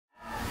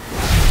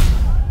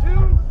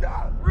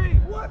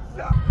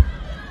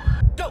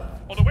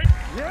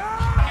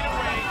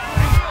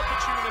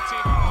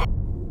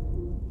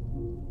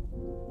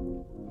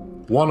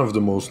One of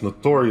the most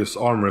notorious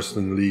arm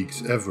wrestling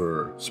leagues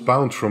ever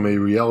spawned from a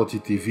reality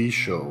TV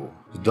show.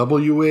 The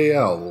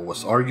WAL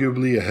was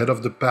arguably ahead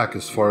of the pack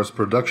as far as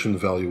production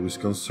value is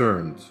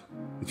concerned.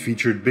 It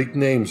featured big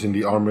names in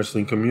the arm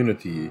wrestling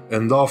community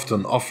and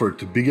often offered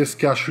the biggest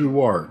cash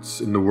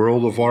rewards in the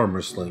world of arm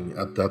wrestling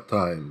at that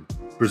time.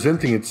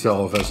 Presenting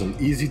itself as an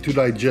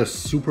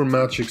easy-to-digest super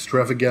match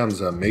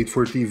extravaganza made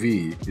for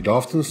TV, it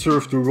often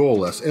served the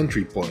role as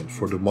entry point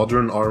for the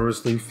modern arm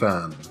wrestling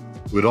fan.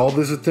 With all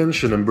this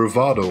attention and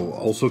bravado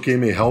also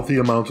came a healthy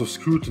amount of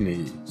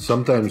scrutiny,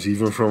 sometimes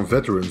even from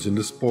veterans in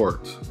the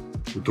sport.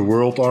 With the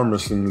World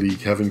Armwrestling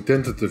League having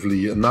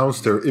tentatively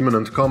announced their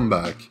imminent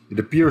comeback, it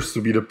appears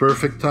to be the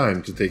perfect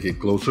time to take a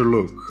closer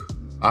look.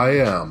 I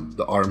am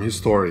the Arm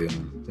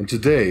Historian, and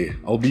today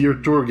I'll be your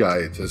tour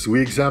guide as we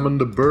examine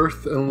the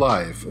birth and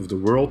life of the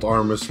World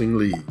Armwrestling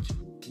League.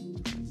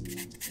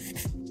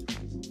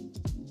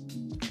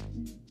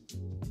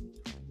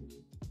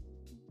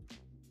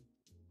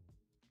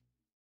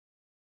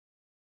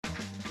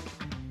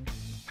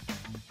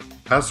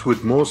 As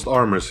with most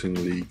arm wrestling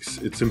leagues,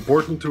 it's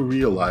important to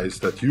realize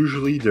that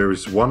usually there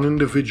is one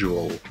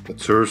individual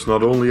that serves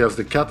not only as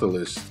the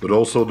catalyst, but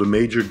also the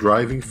major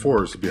driving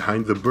force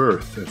behind the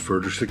birth and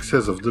further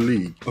success of the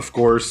league. Of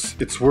course,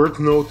 it's worth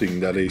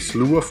noting that a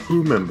slew of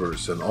crew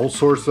members and all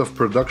sorts of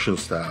production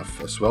staff,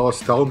 as well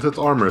as talented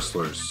arm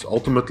wrestlers,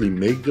 ultimately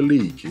make the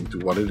league into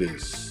what it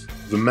is.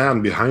 The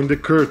man behind the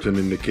curtain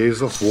in the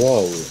case of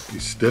WAL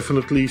is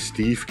definitely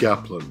Steve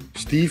Kaplan.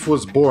 Steve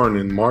was born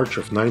in March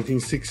of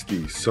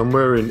 1960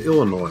 somewhere in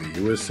Illinois,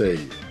 USA,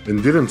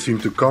 and didn't seem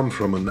to come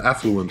from an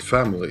affluent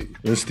family.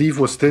 When Steve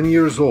was 10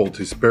 years old,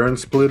 his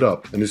parents split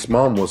up and his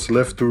mom was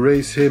left to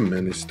raise him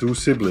and his two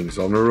siblings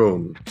on her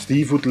own.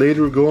 Steve would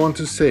later go on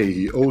to say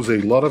he owes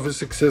a lot of his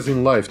success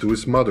in life to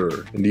his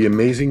mother and the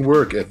amazing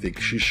work ethic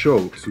she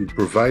showed to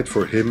provide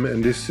for him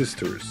and his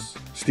sisters.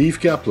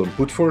 Steve Kaplan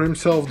put for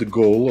himself the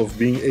goal of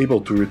being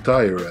able to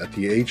retire at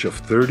the age of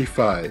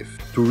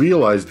 35. To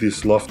realize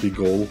this lofty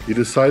goal, he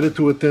decided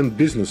to attend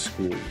business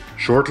school.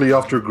 Shortly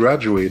after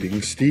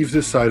graduating, Steve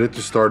decided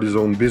to start his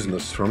own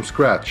business from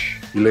scratch.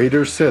 He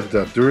later said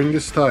that during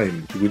this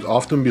time, he would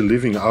often be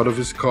living out of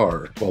his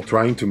car while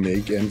trying to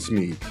make ends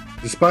meet.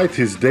 Despite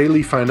his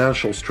daily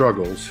financial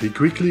struggles, he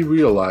quickly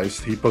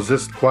realized he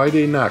possessed quite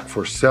a knack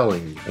for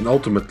selling and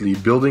ultimately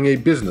building a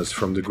business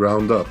from the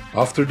ground up.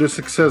 After the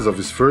success of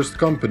his first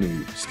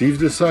company, Steve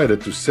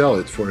decided to sell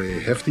it for a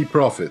hefty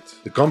profit.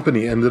 The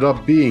company ended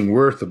up being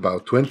worth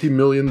about $20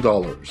 million,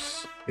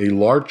 a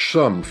large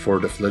sum for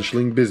the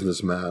fledgling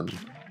businessman.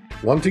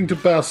 Wanting to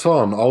pass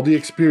on all the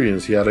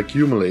experience he had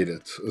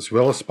accumulated, as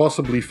well as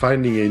possibly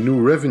finding a new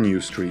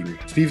revenue stream,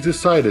 Steve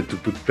decided to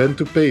put pen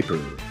to paper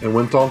and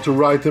went on to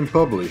write and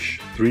publish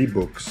 3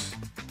 books.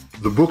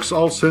 The books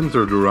all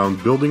centered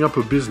around building up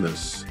a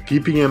business,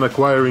 keeping and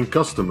acquiring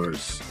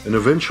customers, and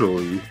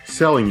eventually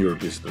selling your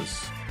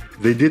business.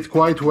 They did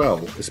quite well,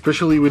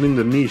 especially within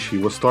the niche he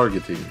was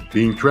targeting,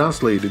 being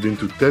translated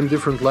into 10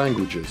 different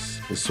languages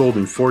and sold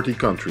in 40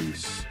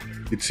 countries.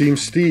 It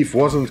seems Steve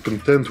wasn't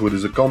content with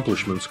his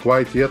accomplishments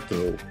quite yet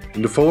though.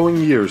 In the following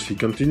years he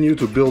continued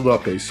to build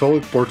up a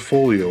solid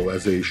portfolio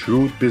as a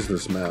shrewd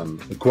businessman,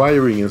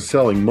 acquiring and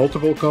selling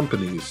multiple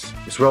companies,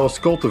 as well as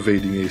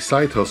cultivating a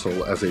side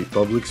hustle as a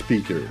public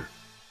speaker.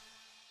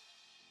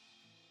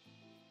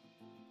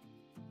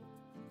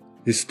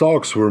 His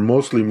talks were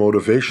mostly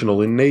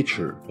motivational in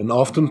nature and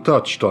often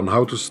touched on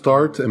how to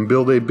start and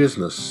build a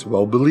business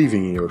while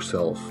believing in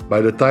yourself.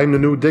 By the time the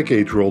new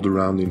decade rolled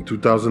around in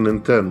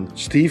 2010,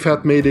 Steve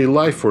had made a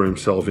life for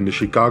himself in the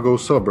Chicago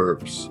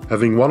suburbs,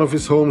 having one of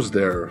his homes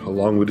there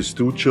along with his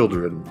 2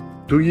 children.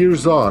 2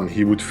 years on,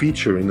 he would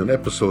feature in an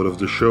episode of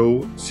the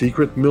show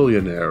Secret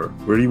Millionaire,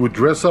 where he would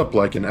dress up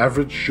like an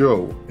average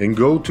Joe and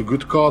go to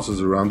good causes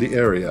around the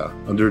area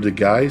under the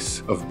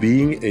guise of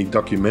being a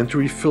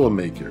documentary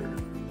filmmaker.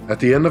 At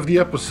the end of the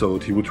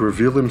episode, he would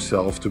reveal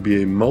himself to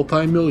be a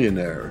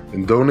multi-millionaire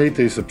and donate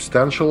a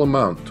substantial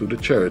amount to the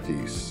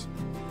charities.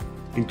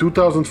 In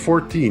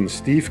 2014,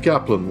 Steve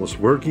Kaplan was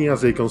working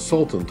as a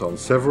consultant on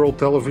several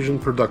television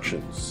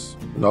productions.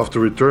 And after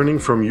returning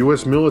from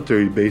US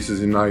military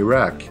bases in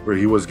Iraq, where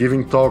he was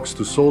giving talks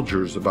to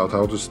soldiers about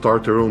how to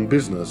start their own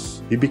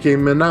business, he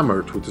became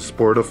enamored with the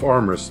sport of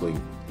arm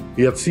wrestling.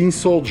 He had seen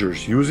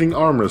soldiers using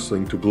arm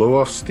wrestling to blow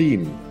off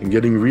steam and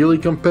getting really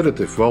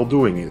competitive while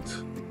doing it.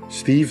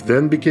 Steve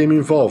then became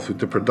involved with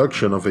the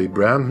production of a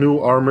brand new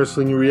arm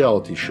wrestling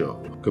reality show,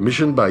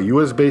 commissioned by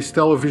US-based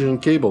television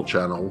cable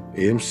channel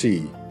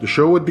AMC. The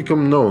show would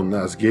become known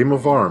as Game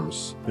of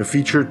Arms and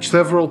featured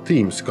several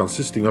teams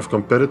consisting of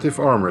competitive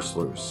arm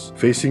wrestlers,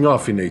 facing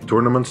off in a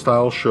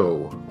tournament-style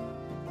show.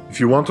 If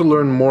you want to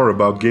learn more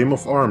about Game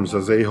of Arms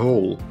as a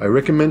whole, I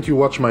recommend you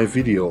watch my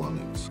video on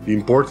it. The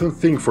important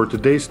thing for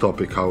today's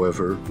topic,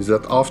 however, is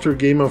that after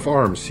Game of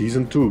Arms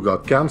Season 2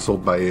 got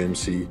cancelled by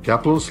AMC,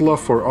 Kaplan's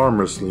love for arm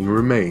wrestling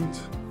remained.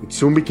 It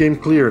soon became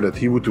clear that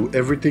he would do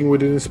everything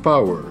within his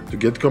power to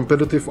get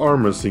competitive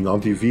arm wrestling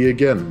on TV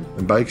again,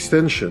 and by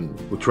extension,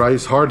 would try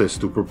his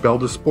hardest to propel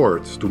the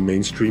sport to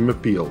mainstream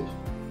appeal.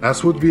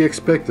 As would be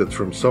expected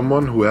from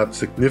someone who had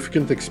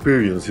significant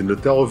experience in the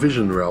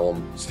television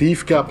realm,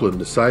 Steve Kaplan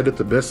decided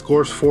the best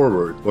course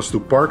forward was to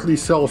partly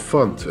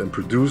self-fund and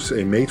produce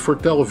a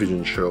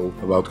made-for-television show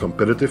about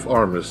competitive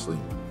arm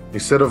wrestling.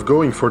 Instead of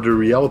going for the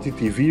reality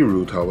TV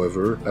route,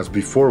 however, as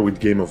before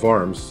with Game of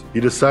Arms, he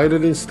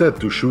decided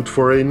instead to shoot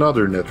for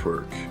another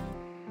network.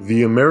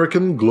 The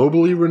American,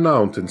 globally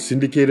renowned and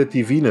syndicated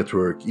TV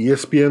network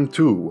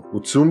ESPN2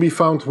 would soon be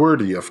found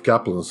worthy of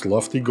Kaplan's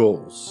lofty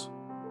goals.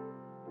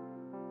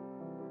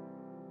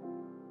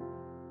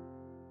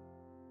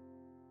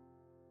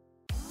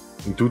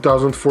 In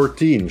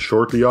 2014,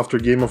 shortly after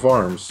Game of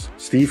Arms,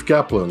 Steve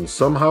Kaplan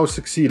somehow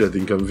succeeded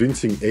in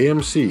convincing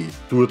AMC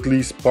to at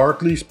least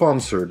partly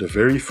sponsor the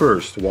very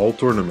first WAL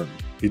tournament.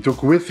 He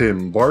took with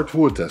him Bart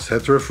Wood as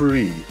head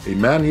referee, a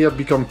man he had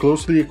become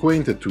closely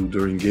acquainted to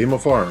during Game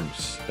of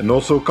Arms, and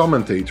also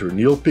commentator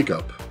Neil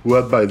Pickup, who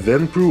had by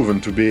then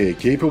proven to be a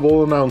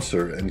capable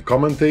announcer and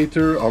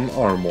commentator on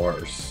Arm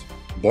Wars.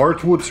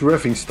 Bart Wood's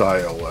reffing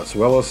style, as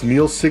well as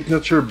Neil's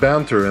signature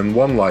banter and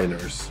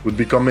one-liners, would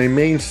become a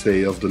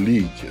mainstay of the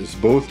league as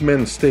both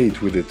men stayed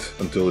with it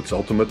until its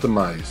ultimate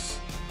demise.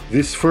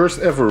 This first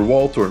ever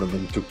WAL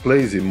tournament took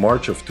place in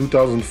March of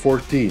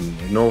 2014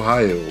 in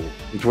Ohio.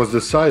 It was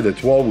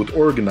decided WAL would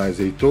organize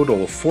a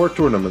total of 4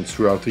 tournaments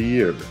throughout the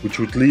year, which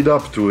would lead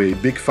up to a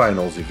big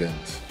finals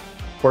event.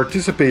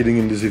 Participating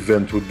in this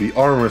event would be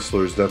arm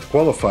wrestlers that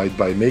qualified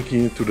by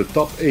making it to the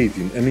top 8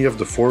 in any of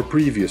the 4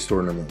 previous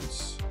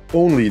tournaments.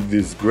 Only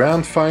this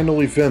grand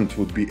final event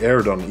would be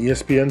aired on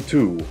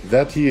ESPN2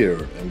 that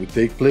year and would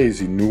take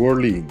place in New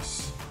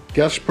Orleans.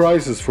 Cash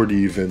prizes for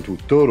the event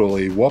would total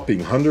a whopping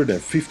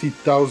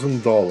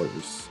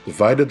 $150,000,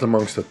 divided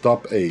amongst the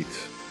top 8.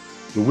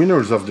 The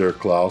winners of their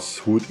class,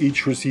 who would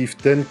each receive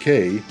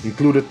 $10K,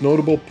 included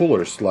notable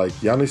pullers like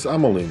Yanis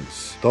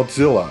Amolins,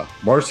 Todzilla,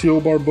 Marcio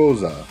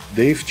Barboza,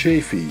 Dave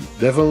Chaffee,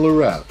 Devon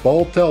Larratt,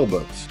 Paul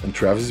Talbot, and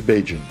Travis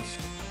Bagent.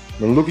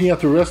 When looking at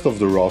the rest of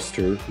the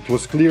roster, it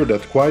was clear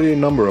that quite a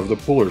number of the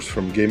pullers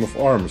from Game of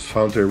Arms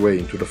found their way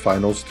into the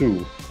finals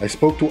too. I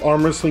spoke to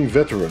arm wrestling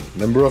veteran,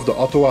 member of the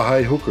Ottawa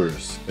High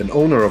Hookers, and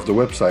owner of the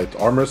website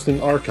Arm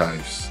Wrestling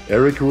Archives,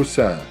 Eric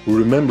Roussin, who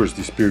remembers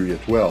this period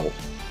well.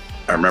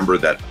 I remember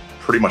that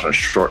pretty much on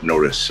short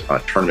notice, a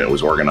tournament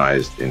was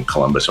organized in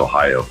Columbus,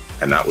 Ohio,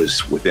 and that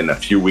was within a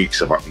few weeks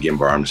of Game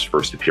of Arms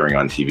first appearing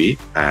on TV,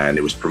 and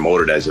it was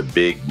promoted as a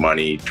big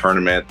money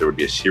tournament. There would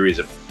be a series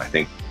of, I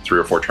think, 3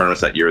 or 4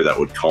 tournaments that year that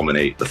would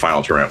culminate the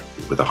final tournament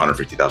with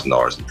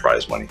 $150,000 in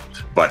prize money.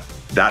 But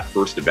that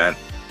first event,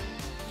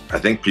 I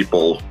think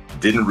people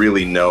didn't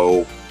really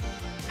know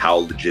how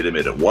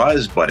legitimate it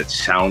was, but it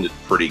sounded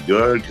pretty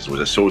good because it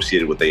was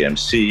associated with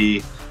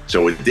AMC.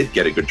 So it did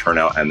get a good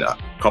turnout, and a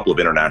couple of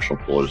international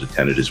pullers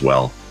attended as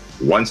well.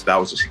 Once that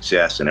was a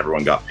success and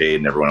everyone got paid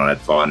and everyone had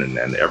fun and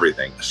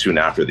everything, soon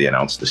after they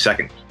announced the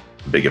second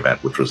big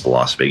event, which was the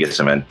Las Vegas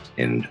event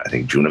in, I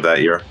think, June of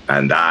that year.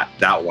 And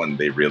that one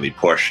they really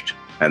pushed.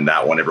 And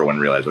that one, everyone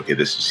realized, okay,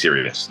 this is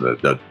serious.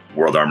 The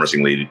World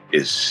Armwrestling League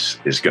is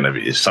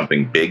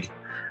something big.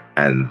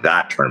 And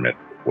that tournament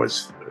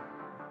was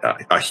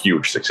a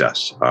huge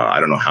success. I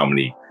don't know how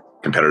many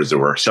competitors there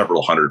were,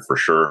 several hundred for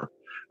sure.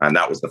 And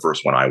that was the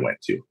first one I went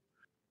to.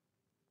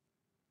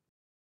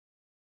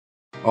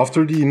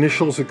 After the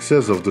initial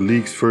success of the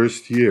league's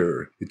first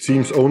year, it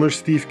seems owner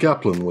Steve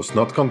Kaplan was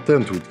not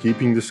content with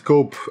keeping the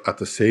scope at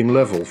the same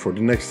level for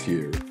the next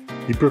year.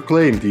 He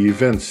proclaimed the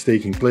events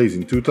taking place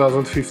in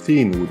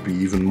 2015 would be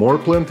even more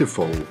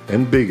plentiful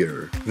and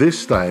bigger.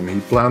 This time he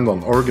planned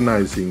on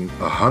organizing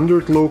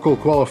 100 local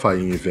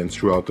qualifying events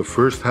throughout the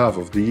first half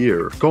of the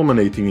year,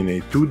 culminating in a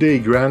 2-day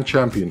Grand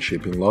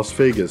Championship in Las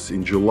Vegas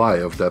in July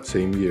of that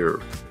same year.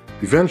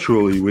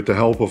 Eventually, with the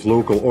help of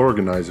local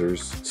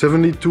organizers,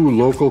 72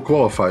 local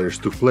qualifiers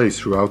took place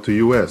throughout the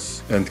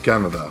US and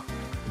Canada.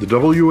 The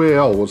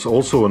WAL was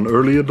also an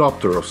early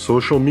adopter of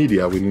social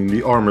media within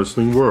the arm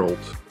wrestling world.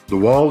 The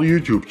WAL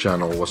YouTube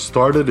channel was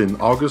started in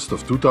August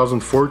of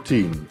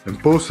 2014 and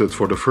posted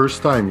for the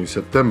first time in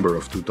September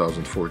of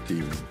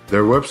 2014.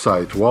 Their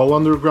website,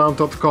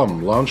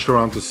 walunderground.com, launched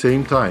around the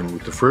same time,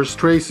 with the first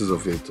traces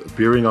of it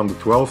appearing on the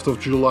 12th of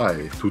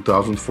July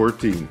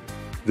 2014.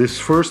 This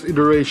first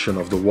iteration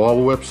of the WAL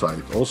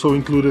website also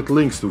included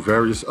links to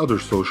various other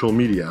social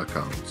media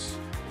accounts.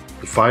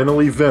 The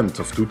final event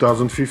of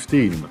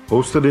 2015,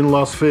 hosted in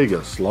Las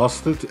Vegas,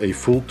 lasted a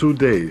full 2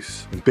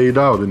 days and paid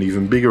out an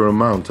even bigger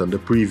amount than the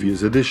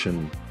previous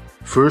edition.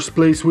 First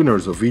place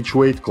winners of each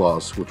weight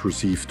class would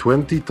receive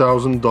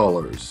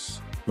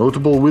 $20,000.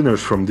 Notable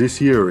winners from this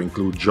year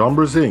include John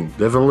Brzenk,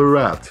 Devon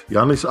Larratt,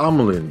 Yanis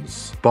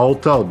Amolins, Paul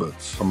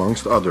Talbot,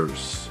 amongst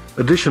others.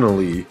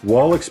 Additionally,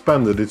 WAL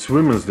expanded its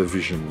women's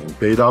division and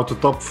paid out the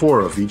top 4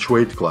 of each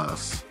weight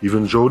class.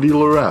 Even Jody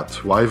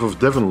Larratt, wife of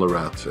Devon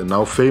Larratt, and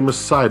now famous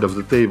side of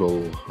the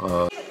table.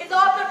 It's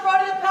off the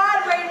front of the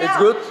pad right now. It's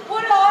good.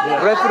 Put it on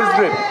the referee's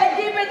grip. And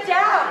keep it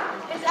down.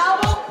 His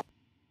elbow.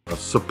 A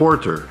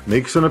supporter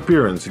makes an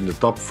appearance in the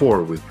top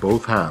 4 with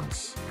both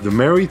hands. The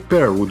married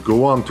pair would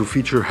go on to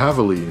feature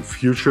heavily in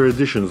future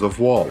editions of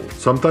WAL,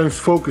 sometimes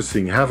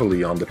focusing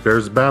heavily on the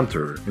pair's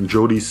banter and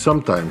Jody's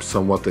sometimes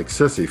somewhat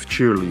excessive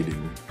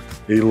cheerleading.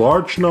 A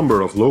large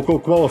number of local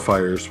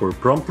qualifiers were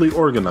promptly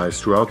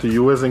organized throughout the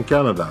US and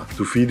Canada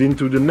to feed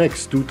into the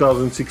next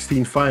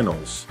 2016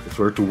 finals, that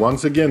were to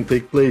once again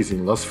take place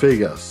in Las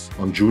Vegas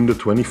on June the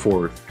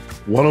 24th.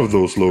 One of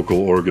those local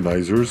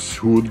organizers,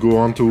 who would go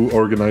on to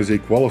organize a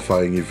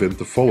qualifying event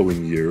the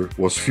following year,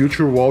 was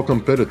future WAL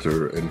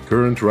competitor and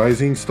current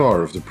rising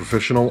star of the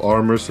professional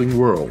arm wrestling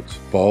world,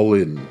 Paul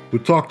Lynn, who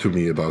talked to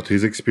me about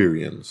his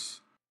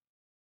experience.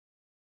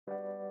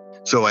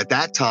 So at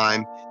that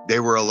time, they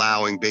were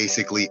allowing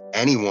basically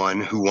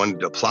anyone who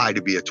wanted to apply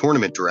to be a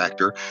tournament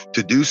director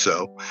to do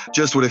so,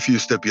 just with a few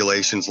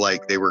stipulations,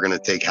 like they were going to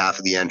take half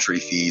of the entry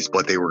fees,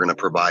 but they were going to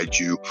provide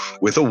you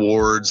with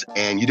awards,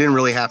 and you didn't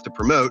really have to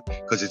promote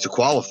because it's a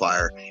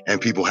qualifier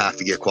and people have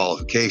to get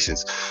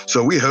qualifications.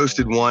 So we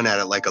hosted one at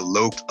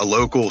a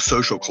local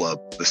social club,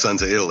 the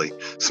Sons of Italy,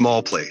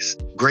 small place.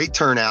 Great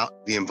turnout.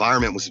 The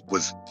environment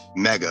was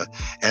mega.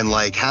 And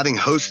like having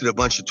hosted a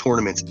bunch of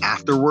tournaments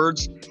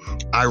afterwards,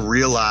 I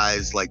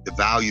realized like the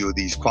value of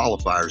these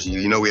qualifiers.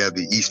 You know, we have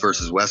the East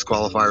versus West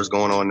qualifiers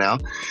going on now.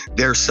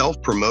 They're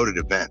self-promoted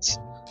events.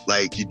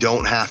 Like you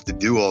don't have to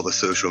do all the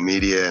social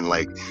media and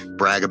like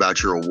brag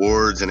about your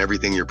awards and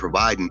everything you're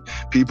providing.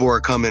 People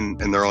are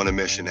coming and they're on a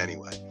mission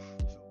anyway.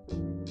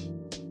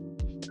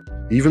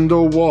 Even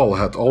though WAL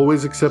had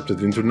always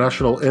accepted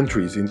international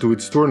entries into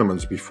its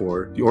tournaments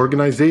before, the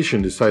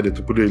organization decided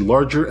to put a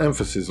larger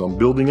emphasis on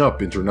building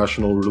up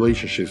international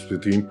relationships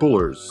between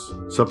pullers.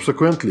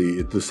 Subsequently,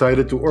 it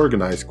decided to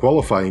organize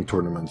qualifying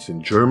tournaments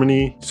in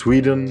Germany,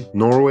 Sweden,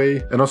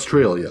 Norway, and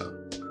Australia.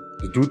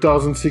 The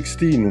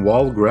 2016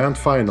 WAL Grand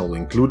Final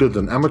included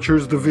an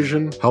amateurs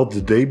division held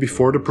the day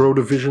before the pro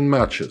division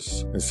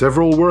matches, and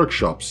several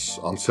workshops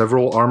on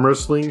several arm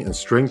wrestling and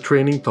strength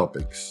training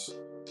topics.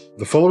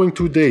 The following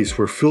 2 days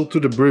were filled to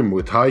the brim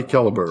with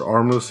high-caliber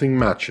arm wrestling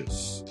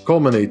matches,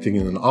 culminating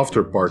in an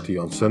after-party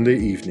on Sunday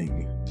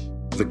evening.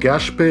 The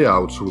cash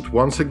payouts would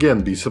once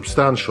again be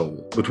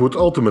substantial, but would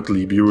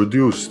ultimately be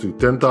reduced to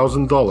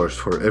 $10,000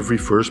 for every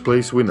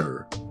first-place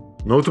winner.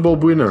 Notable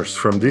winners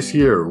from this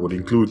year would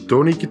include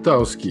Tony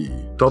Kitowski,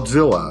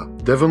 Toddzilla,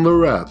 Devon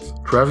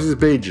Larratt, Travis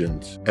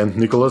Bagent, and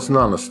Nicholas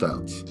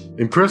Nanestad.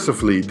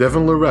 Impressively,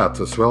 Devon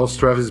Larratt as well as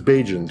Travis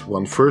Bagent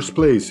won first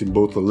place in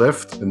both the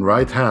left and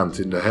right hand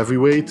in the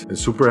heavyweight and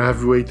super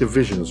heavyweight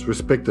divisions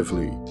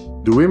respectively.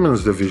 The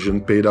women's division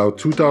paid out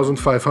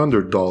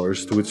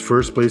 $2,500 to its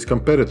first place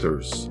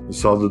competitors and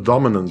saw the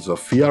dominance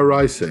of Fia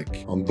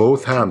Rysek on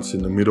both hands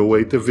in the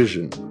middleweight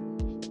division.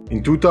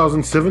 In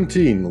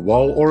 2017,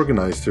 WAL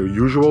organized their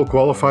usual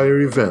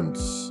qualifier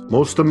events,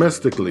 most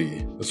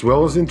domestically, as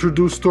well as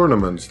introduced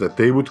tournaments that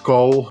they would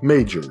call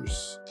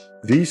majors.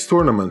 These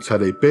tournaments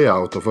had a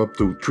payout of up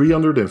to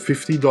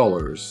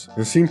 $350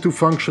 and seemed to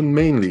function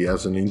mainly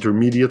as an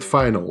intermediate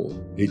final.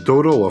 A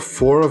total of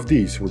 4 of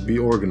these would be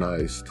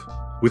organized.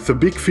 With the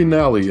big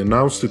finale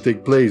announced to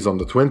take place on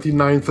the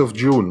 29th of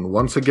June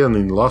once again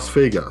in Las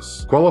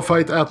Vegas,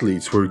 qualified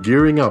athletes were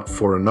gearing up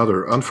for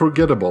another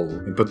unforgettable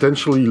and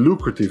potentially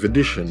lucrative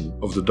edition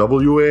of the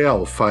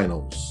WAL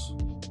finals.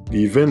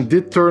 The event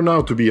did turn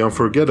out to be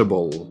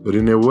unforgettable, but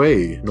in a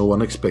way no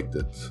one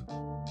expected.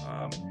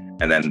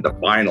 And then the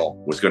final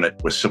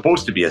was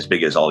supposed to be as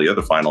big as all the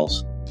other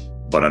finals,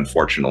 but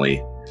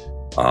unfortunately,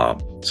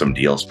 some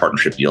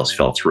partnership deals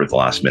fell through at the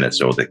last minute.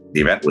 So the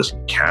event was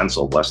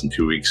canceled less than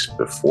 2 weeks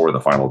before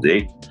the final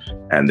date.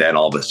 And then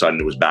all of a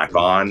sudden it was back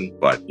on,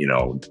 but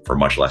for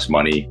much less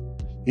money.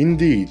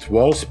 Indeed,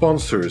 WAL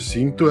sponsors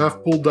seemed to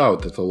have pulled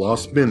out at the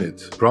last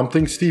minute,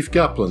 prompting Steve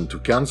Kaplan to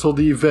cancel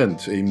the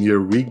event a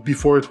mere week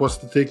before it was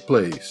to take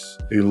place.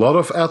 A lot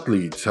of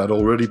athletes had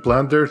already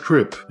planned their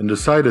trip and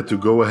decided to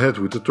go ahead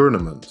with the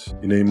tournament,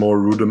 in a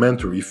more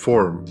rudimentary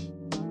form.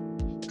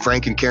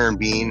 Frank and Karen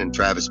Bean and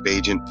Travis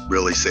Bagent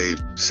really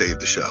saved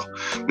the show.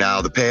 Now,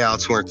 the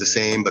payouts weren't the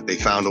same, but they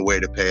found a way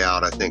to pay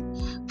out. I think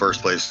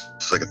first place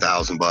was like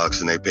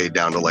 $1,000 and they paid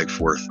down to like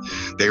fourth.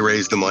 They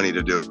raised the money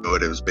to do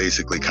it. It was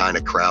basically kind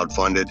of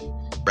crowdfunded,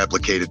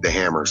 replicated the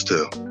hammers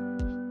too.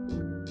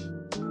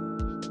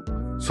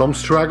 Some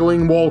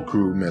straggling WAL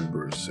crew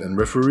members and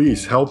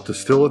referees helped the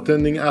still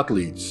attending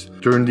athletes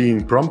turn the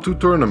impromptu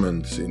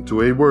tournament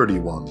into a worthy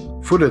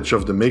one. Footage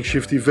of the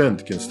makeshift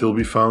event can still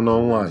be found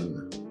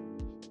online.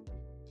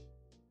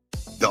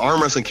 The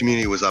arm wrestling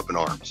community was up in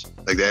arms.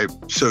 Like, they're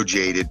so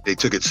jaded, they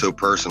took it so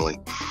personally.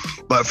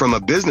 But from a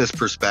business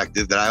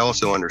perspective that I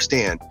also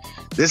understand,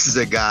 this is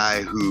a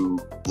guy who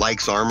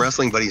likes arm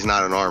wrestling, but he's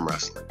not an arm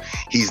wrestler.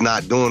 He's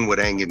not doing what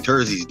Engin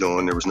Terzi's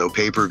doing. There was no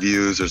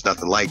pay-per-views, there's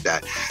nothing like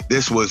that.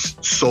 This was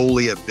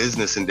solely a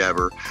business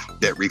endeavor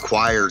that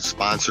required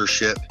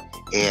sponsorship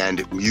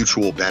and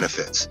mutual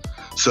benefits.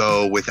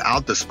 So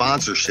without the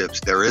sponsorships,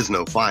 there is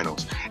no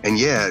finals. And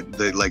yeah,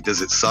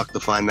 does it suck to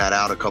find that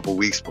out a couple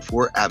weeks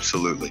before?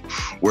 Absolutely.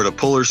 Were the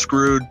pullers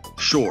screwed?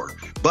 Sure.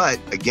 But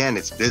again,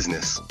 it's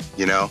business,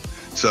 you know?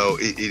 So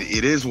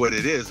it is what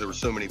it is. There were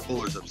so many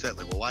pullers upset.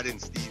 Like, well, why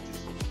didn't Steve?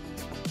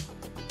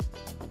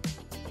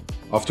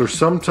 After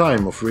some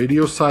time of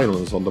radio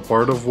silence on the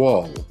part of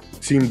WAL,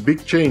 it seemed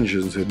big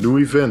changes and new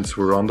events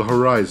were on the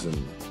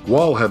horizon.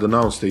 WAL had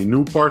announced a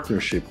new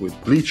partnership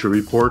with Bleacher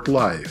Report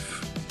Live.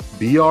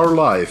 BR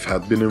Live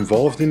had been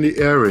involved in the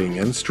airing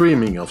and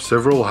streaming of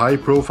several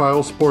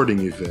high-profile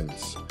sporting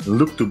events and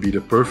looked to be the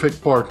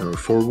perfect partner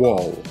for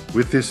WAL.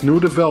 With this new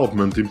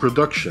development in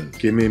production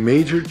came a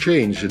major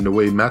change in the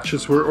way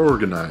matches were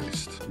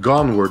organized.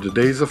 Gone were the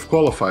days of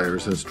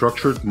qualifiers and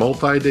structured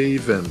multi-day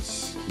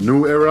events. A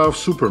new era of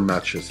super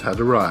matches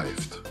had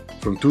arrived.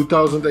 From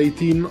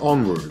 2018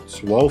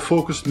 onwards, WAL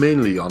focused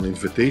mainly on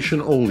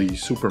invitation-only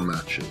super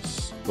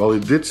matches. While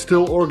it did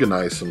still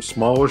organize some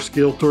smaller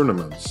scale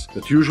tournaments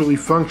that usually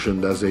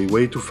functioned as a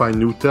way to find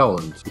new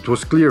talent, it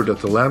was clear that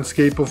the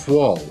landscape of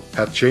WAL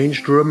had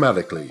changed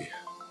dramatically.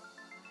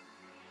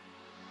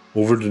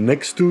 Over the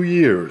next 2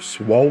 years,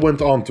 WAL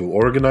went on to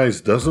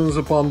organize dozens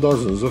upon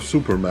dozens of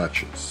super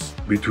matches,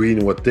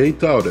 between what they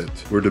touted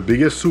were the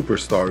biggest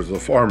superstars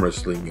of arm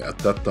wrestling at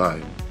that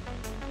time.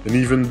 An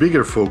even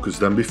bigger focus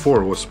than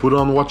before was put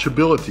on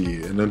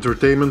watchability and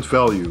entertainment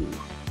value.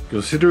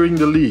 Considering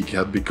the league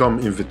had become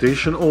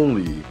invitation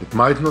only, it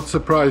might not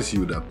surprise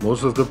you that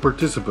most of the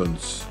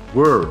participants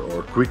were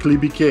or quickly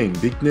became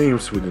big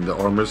names within the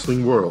arm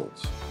wrestling world.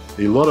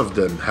 A lot of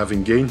them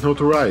having gained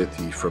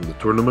notoriety from the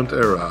tournament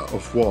era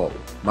of WAL.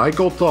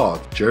 Michael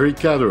Todd, Jerry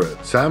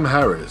Caderet, Sam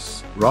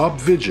Harris, Rob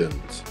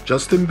Vigent,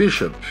 Justin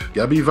Bishop,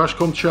 Gabby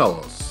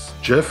Vasconcelos,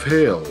 Jeff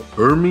Hale,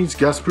 Hermes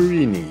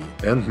Gasparini,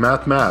 and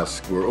Matt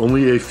Mask were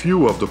only a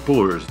few of the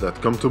pullers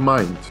that come to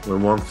mind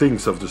when one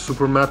thinks of the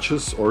super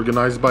matches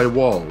organized by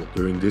WAL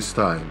during this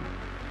time.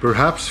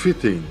 Perhaps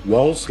fitting,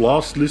 WAL's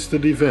last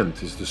listed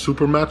event is the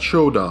Supermatch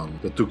Showdown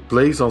that took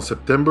place on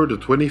September the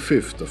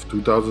 25th of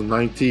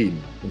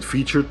 2019 and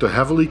featured the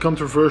heavily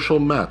controversial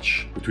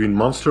match between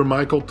Monster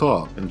Michael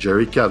Todd and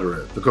Jerry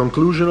Caderet. The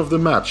conclusion of the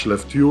match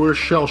left viewers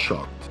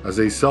shell-shocked as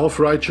a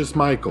self-righteous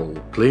Michael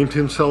claimed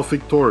himself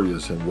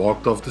victorious and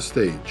walked off the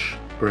stage.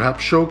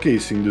 Perhaps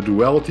showcasing the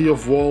duality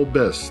of WAL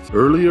best,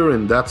 earlier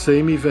in that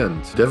same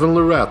event, Devon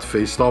Larratt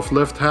faced off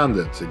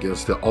left-handed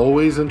against the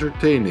always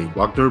entertaining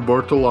Wagner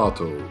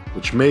Bortolato,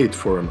 which made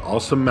for an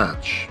awesome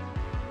match.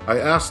 I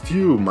asked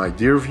you, my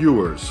dear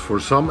viewers, for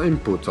some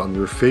input on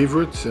your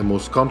favorite and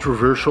most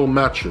controversial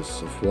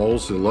matches of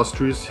WAL's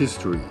illustrious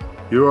history.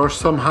 Here are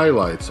some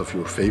highlights of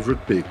your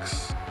favorite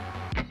picks.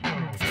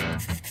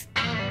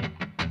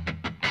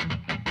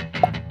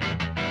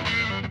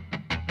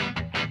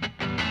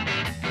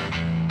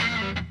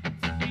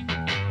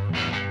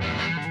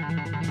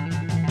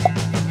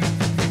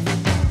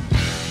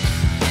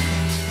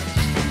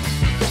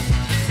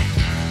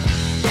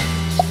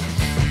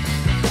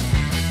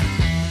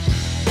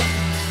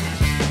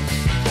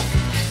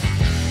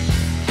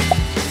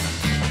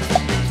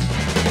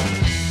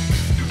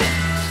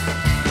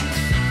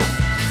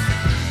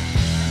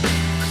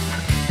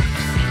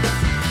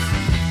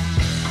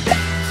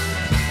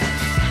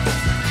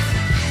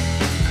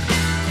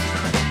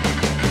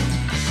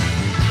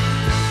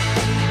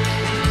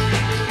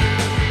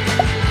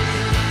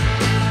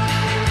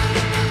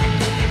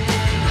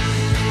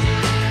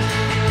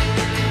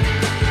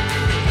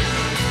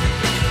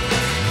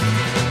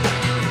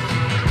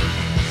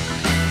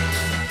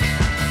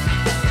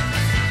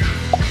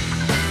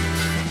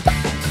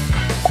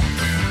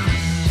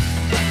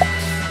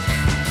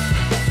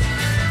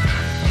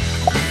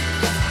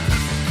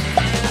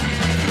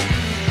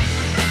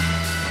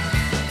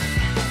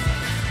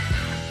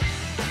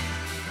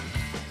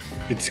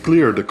 It's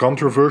clear the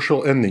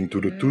controversial ending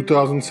to the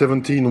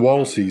 2017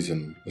 WAL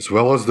season, as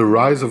well as the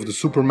rise of the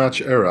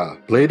Supermatch era,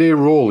 played a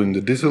role in the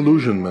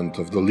disillusionment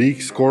of the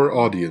league's core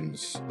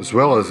audience, as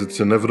well as its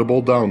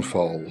inevitable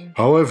downfall.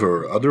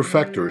 However, other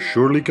factors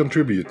surely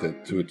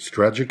contributed to its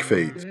tragic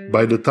fate.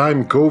 By the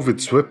time COVID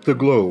swept the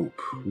globe,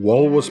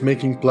 WAL was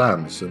making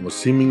plans and was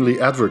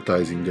seemingly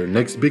advertising their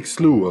next big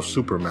slew of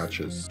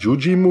supermatches.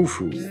 Juji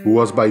Mufu, who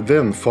was by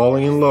then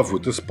falling in love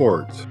with the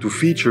sport, to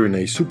feature in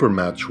a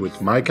supermatch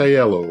with Mike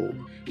Aiello.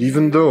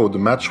 Even though the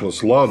match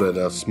was lauded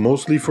as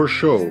mostly for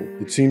show,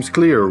 it seems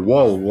clear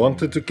WAL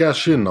wanted to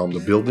cash in on the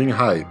building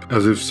hype.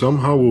 As if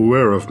somehow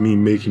aware of me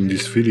making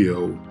this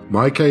video,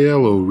 Mike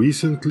Aiello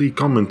recently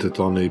commented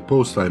on a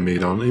post I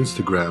made on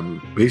Instagram,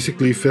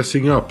 basically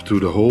fessing up to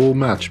the whole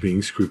match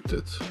being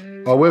scripted.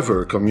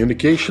 However,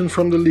 communication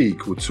from the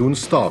league would soon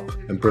stop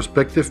and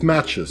prospective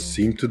matches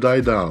seemed to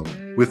die down.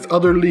 With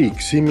other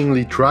leagues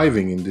seemingly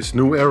thriving in this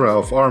new era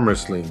of arm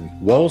wrestling,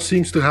 WAL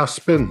seems to have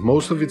spent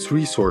most of its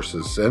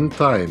resources and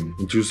time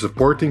into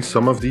supporting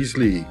some of these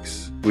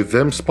leagues, with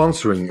them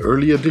sponsoring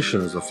early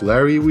editions of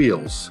Larry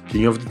Wheels,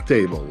 King of the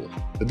Table.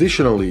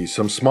 Additionally,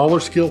 some smaller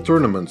scale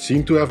tournaments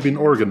seem to have been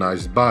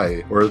organized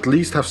by, or at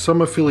least have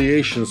some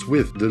affiliations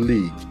with, the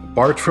league.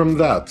 Apart from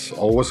that,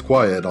 all was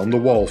quiet on the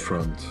WAL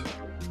front.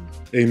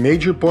 A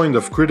major point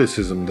of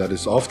criticism that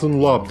is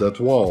often lobbed at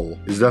WAL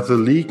is that the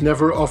league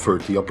never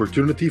offered the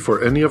opportunity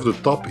for any of the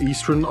top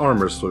Eastern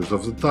arm wrestlers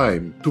of the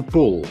time to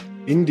pull.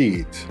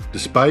 Indeed,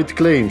 despite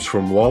claims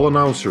from WAL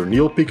announcer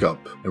Neil Pickup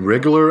and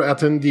regular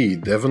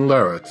attendee Devon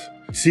Larratt,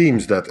 it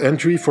seems that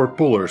entry for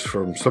pullers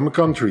from some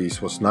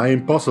countries was nigh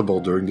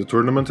impossible during the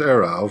tournament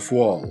era of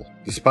WAL.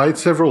 Despite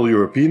several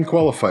European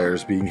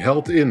qualifiers being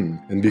held in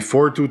and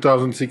before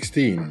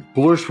 2016,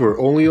 pullers were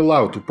only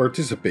allowed to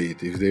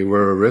participate if they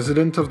were a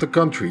resident of the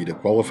country the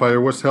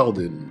qualifier was held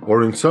in,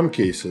 or in some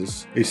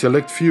cases, a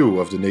select few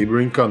of the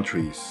neighboring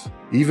countries.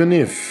 Even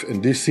if,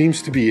 and this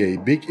seems to be a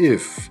big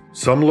if,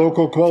 some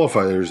local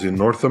qualifiers in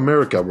North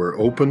America were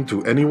open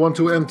to anyone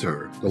to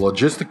enter, the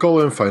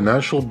logistical and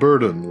financial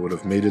burden would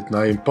have made it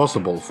nigh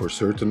impossible for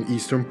certain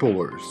Eastern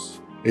pullers.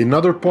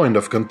 Another point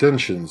of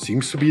contention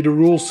seems to be the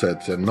rule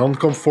set and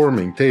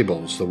non-conforming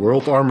tables the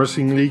World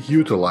Armwrestling League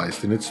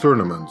utilized in its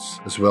tournaments,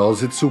 as well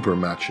as its super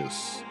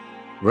matches.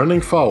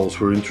 Running fouls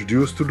were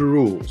introduced to the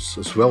rules,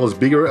 as well as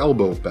bigger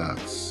elbow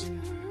pads.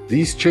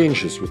 These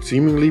changes would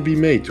seemingly be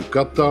made to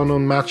cut down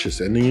on matches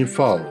ending in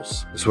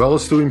fouls, as well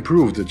as to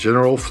improve the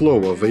general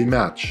flow of a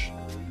match.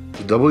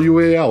 The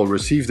WAL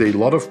received a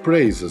lot of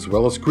praise as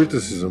well as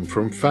criticism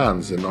from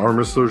fans and arm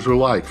wrestlers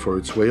alike for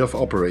its way of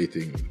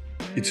operating.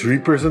 Its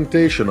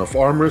representation of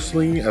arm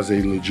wrestling as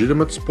a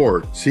legitimate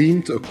sport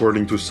seemed,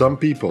 according to some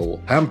people,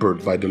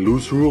 hampered by the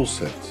loose rule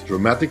set,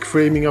 dramatic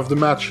framing of the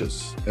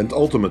matches, and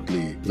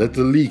ultimately led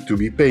the league to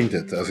be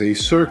painted as a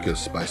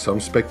circus by some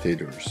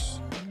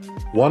spectators.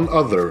 One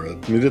other,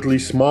 admittedly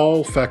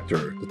small,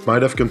 factor that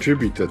might have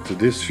contributed to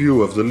this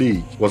view of the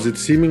league was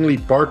its seemingly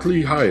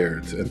partly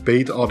hired and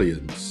paid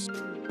audience.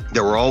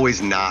 There were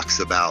always knocks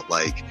about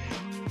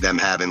them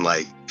having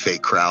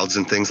fake crowds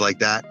and things like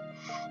that,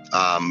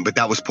 but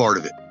that was part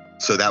of it.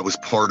 So that was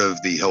part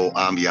of the whole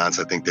ambiance.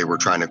 I think they were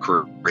trying to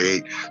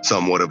create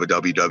somewhat of a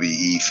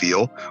WWE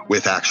feel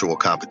with actual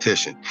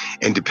competition.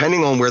 And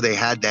depending on where they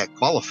had that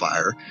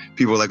qualifier,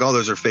 people were like, oh,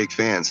 those are fake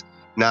fans.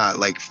 Nah,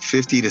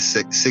 50 to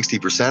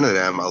 60% of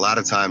them, a lot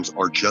of times,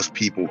 are just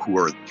people who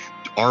are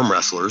arm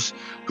wrestlers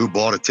who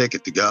bought a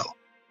ticket to go.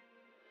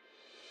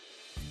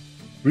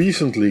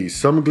 Recently,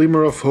 some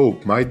glimmer of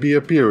hope might be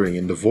appearing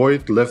in the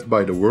void left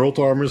by the World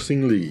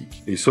Armwrestling League.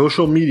 A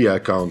social media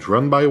account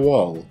run by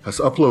WAL has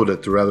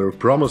uploaded the rather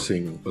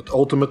promising but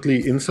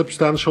ultimately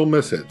insubstantial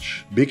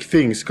message, "Big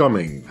things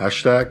coming,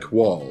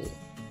 #WAL."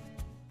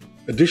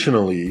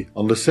 Additionally,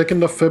 on the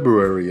 2nd of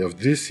February of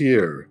this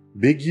year,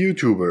 big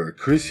YouTuber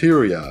Chris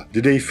Hiria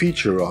did a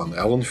feature on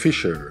Alan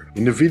Fisher.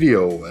 In the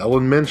video,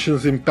 Alan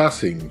mentions in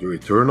passing the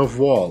return of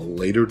WAL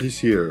later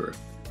this year.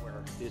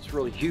 It's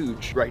really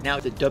huge. Right now,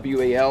 the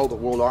WAL, the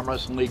World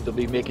Armwrestling League, they'll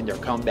be making their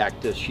comeback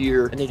this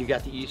year. And then you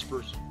got the East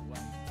versus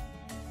West.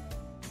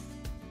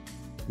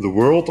 The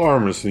World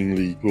Armwrestling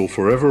League will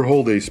forever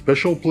hold a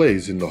special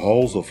place in the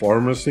halls of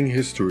arm wrestling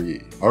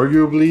history,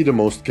 arguably the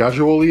most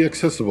casually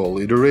accessible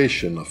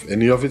iteration of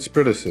any of its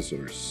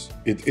predecessors.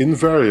 It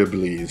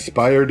invariably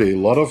inspired a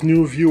lot of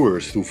new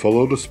viewers to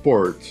follow the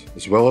sport,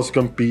 as well as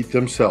compete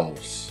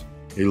themselves.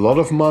 A lot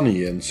of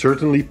money and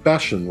certainly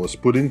passion was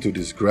put into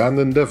this grand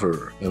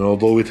endeavor, and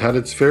although it had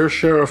its fair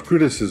share of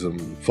criticism,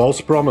 false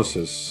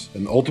promises,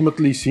 and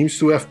ultimately seems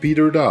to have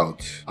petered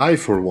out, I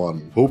for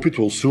one hope it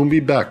will soon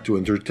be back to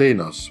entertain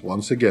us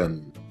once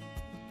again.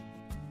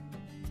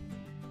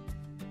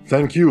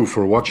 Thank you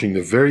for watching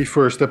the very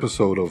first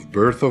episode of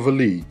Birth of a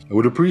League. I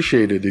would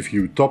appreciate it if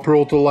you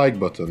top-rolled the like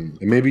button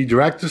and maybe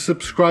dragged the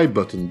subscribe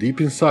button deep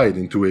inside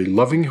into a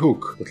loving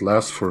hook that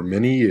lasts for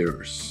many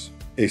years.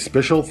 A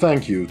special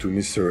thank you to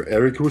Mr.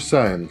 Eric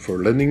Roussin for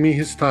lending me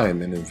his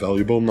time and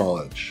invaluable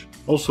knowledge.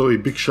 Also a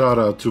big shout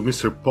out to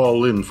Mr.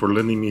 Paul Lin for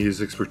lending me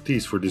his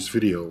expertise for this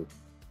video.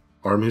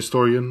 Arm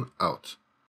Historian out.